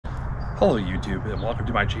Hello YouTube and welcome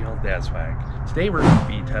to my channel Dad Swag. Today we're going to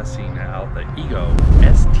be testing out the EGO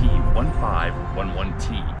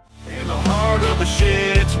ST1511T. In the heart of the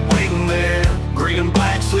shed, it's waiting there. Green and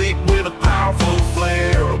black, sleek with a powerful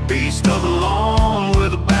flare. A beast of the lawn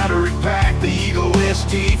with a battery pack. The EGO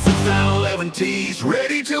ST1511T's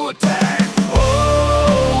ready to attack.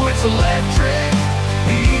 Oh, it's electric.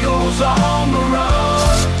 The EGO's on the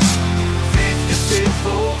run. 56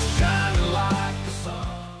 volts shining like the sun.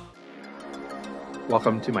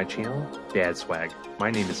 Welcome to my channel Dad Swag.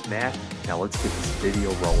 My name is Matt. Now let's get this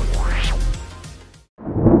video rolling.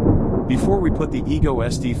 Before we put the EGO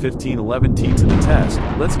ST1511T to the test,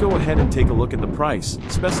 let's go ahead and take a look at the price,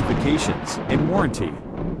 specifications, and warranty.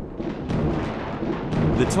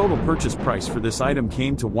 The total purchase price for this item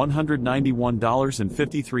came to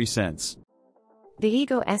 $191.53. The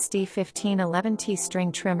EGO ST1511T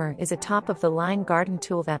String Trimmer is a top-of-the-line garden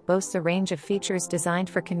tool that boasts a range of features designed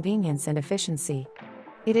for convenience and efficiency.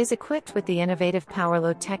 It is equipped with the innovative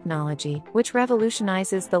Powerload technology, which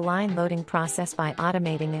revolutionizes the line loading process by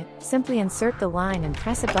automating it. Simply insert the line and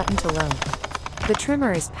press a button to load. The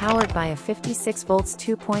trimmer is powered by a 56 volts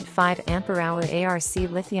 2.5 amp-hour ARC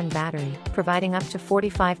Lithium battery, providing up to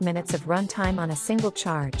 45 minutes of runtime on a single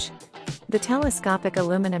charge. The telescopic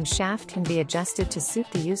aluminum shaft can be adjusted to suit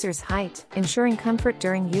the user's height, ensuring comfort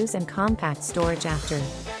during use and compact storage after.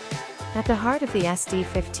 At the heart of the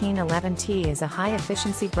ST1511T is a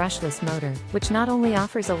high-efficiency brushless motor, which not only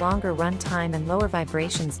offers a longer runtime and lower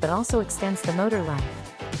vibrations but also extends the motor life.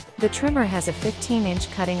 The trimmer has a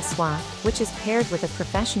 15-inch cutting swath, which is paired with a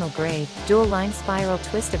professional-grade, dual-line spiral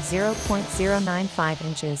twist of 0.095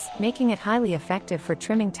 inches, making it highly effective for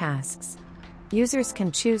trimming tasks. Users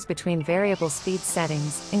can choose between variable speed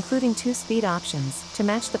settings, including 2 speed options, to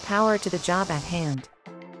match the power to the job at hand.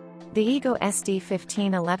 The EGO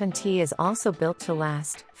ST1511T is also built to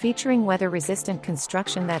last, featuring weather-resistant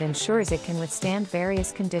construction that ensures it can withstand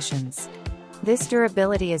various conditions. This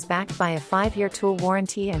durability is backed by a 5-year tool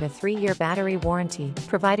warranty and a 3-year battery warranty,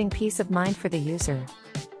 providing peace of mind for the user.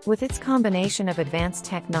 With its combination of advanced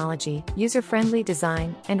technology, user-friendly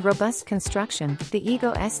design, and robust construction, the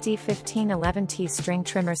EGO ST1511T String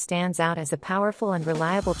Trimmer stands out as a powerful and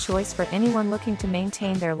reliable choice for anyone looking to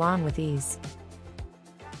maintain their lawn with ease.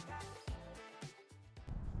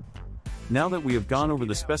 Now that we have gone over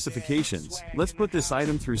the specifications, let's put this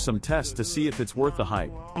item through some tests to see if it's worth the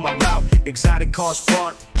hype. My route, exotic cars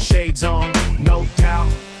front, shades on, no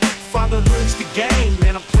doubt. Fatherhood's the game,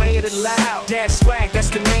 and I'm playing it loud. Dad Swag, that's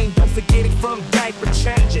the name, don't forget it from diaper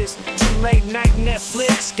changes to late night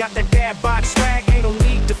Netflix. Got that dad bod swag, ain't no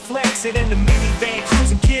need to flex it in the minivan.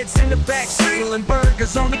 Cruising kids in the back, stealing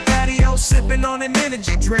burgers on the patio, sipping on an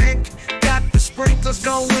energy drink. Got the sprinklers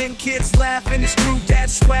going, kids laughing, it's true Dad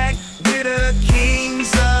Swag. We're the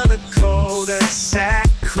kings of the cul-de-sac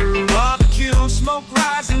crew. Barbecue, smoke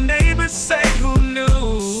rising, neighbors say who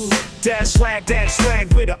knew. Dad Swag,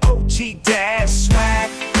 with the OG Dad Swag.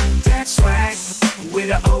 Dad Swag, with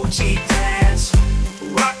the OG dads.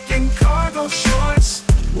 Rockin' cargo shorts,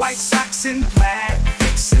 white socks and black.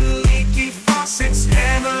 Fixin' leaky faucets,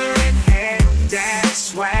 hammer in hand. Dad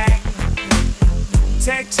Swag,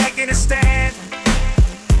 taking a stand.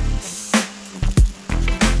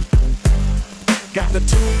 Got the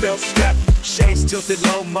two-belt strap, shades tilted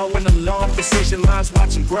low, mowing the lawn, precision lines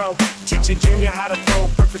watching grow. Teaching Junior how to throw,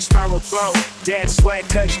 perfect spiral throw. Dad Swag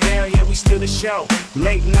touchdown, yeah we still the show.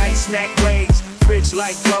 Late night snack breaks, fridge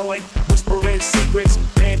light glowing, whispering secrets,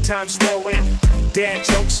 band time slowing. Dad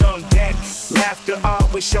jokes on deck, laughter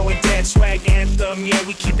always showing. Dad Swag anthem, yeah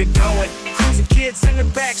we keep it going. Cruising kids in the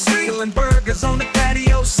back, stealing burgers on the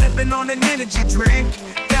patio, sipping on an energy drink.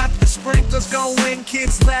 Got the sprinklers going,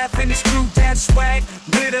 kids laughing, it's true Dad Swag.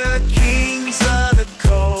 We're the kings of the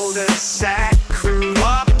cul-de-sac crew.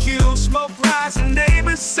 Barbecue, smoke rising,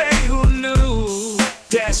 neighbors say who knew.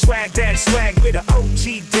 Dad Swag, with the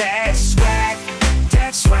OG Dad Swag.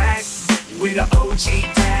 Dad Swag, with the OG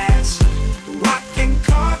dads. Rockin'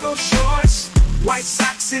 cargo shorts, white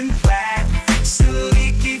socks and black. Fixin'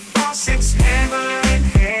 leaky faucets, hammer in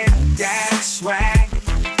hand. Dad Swag,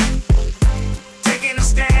 taking a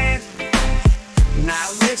stand. Now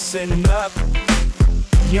listen up,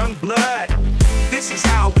 young blood, this is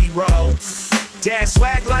how we roll. Dad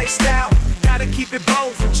Swag lifestyle, gotta keep it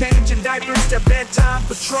bold. From changing diapers to bedtime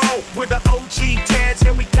patrol. We're the OG dads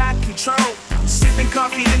and we got control. Sipping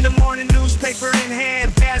coffee in the morning, newspaper in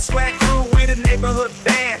hand. Dad Swag crew with a neighborhood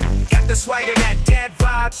band. Got the swag of that dad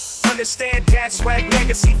vibe. Understand Dad Swag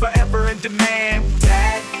legacy forever in demand.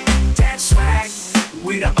 Dad Swag,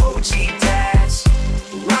 we the OG dads.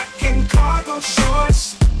 Rockin' cargo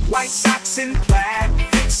shorts, white socks and plaid.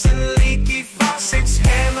 Fixin' leaky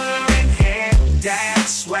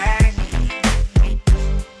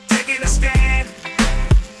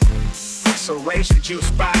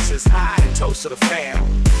juice boxes high and toast to the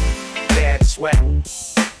fam. Dad sweat,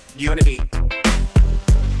 unity,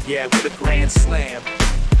 yeah, with a grand slam.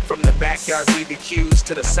 From the backyard leaving cues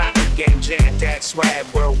to the soccer game jam, dad swag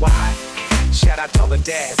worldwide. Shout out to all the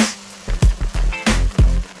dads.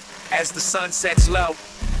 As the sun sets low,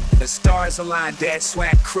 the stars align, dad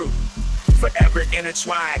swag crew, forever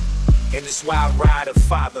intertwined in this wild ride of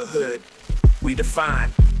fatherhood. We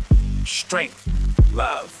define strength,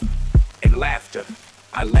 love, and laughter,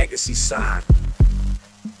 our legacy sign.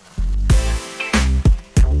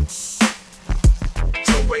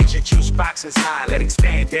 So raise your juice boxes high, let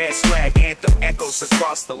expand. Dad swag anthem echoes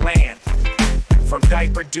across the land. From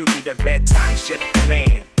diaper duty to bedtime shit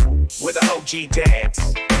command. We're the OG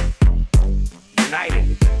dads,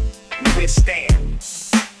 united, we withstand.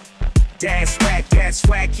 Dad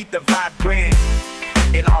swag, keep the vibe grand.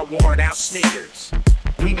 In our worn out sneakers,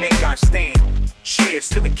 we make our stand. Cheers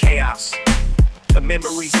to the chaos, the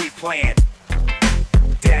memories we plan.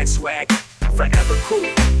 Dad swag, forever cool,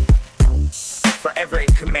 forever in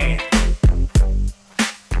command.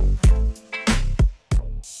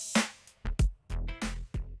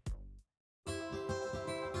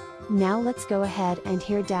 Now let's go ahead and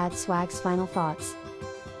hear Dad Swag's final thoughts.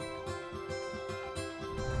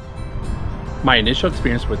 My initial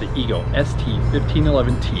experience with the EGO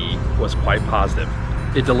ST1511T was quite positive.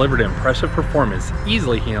 It delivered impressive performance,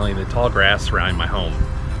 easily handling the tall grass surrounding my home.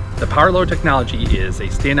 The Powerload technology is a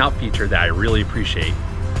standout feature that I really appreciate.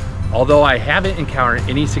 Although I haven't encountered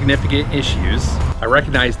any significant issues, I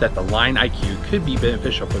recognize that the line IQ could be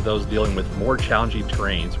beneficial for those dealing with more challenging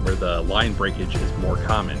terrains where the line breakage is more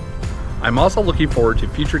common. I'm also looking forward to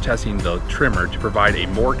future testing the trimmer to provide a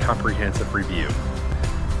more comprehensive review.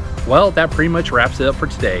 Well, that pretty much wraps it up for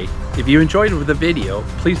today. If you enjoyed the video,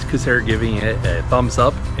 please consider giving it a thumbs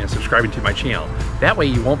up and subscribing to my channel. That way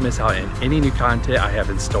you won't miss out on any new content I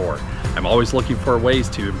have in store. I'm always looking for ways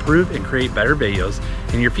to improve and create better videos,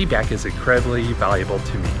 and your feedback is incredibly valuable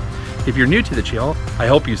to me. If you're new to the channel, I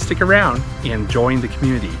hope you stick around and join the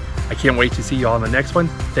community. I can't wait to see you all in the next one.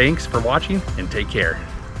 Thanks for watching and take care.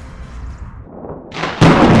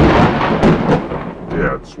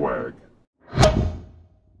 Dad swag.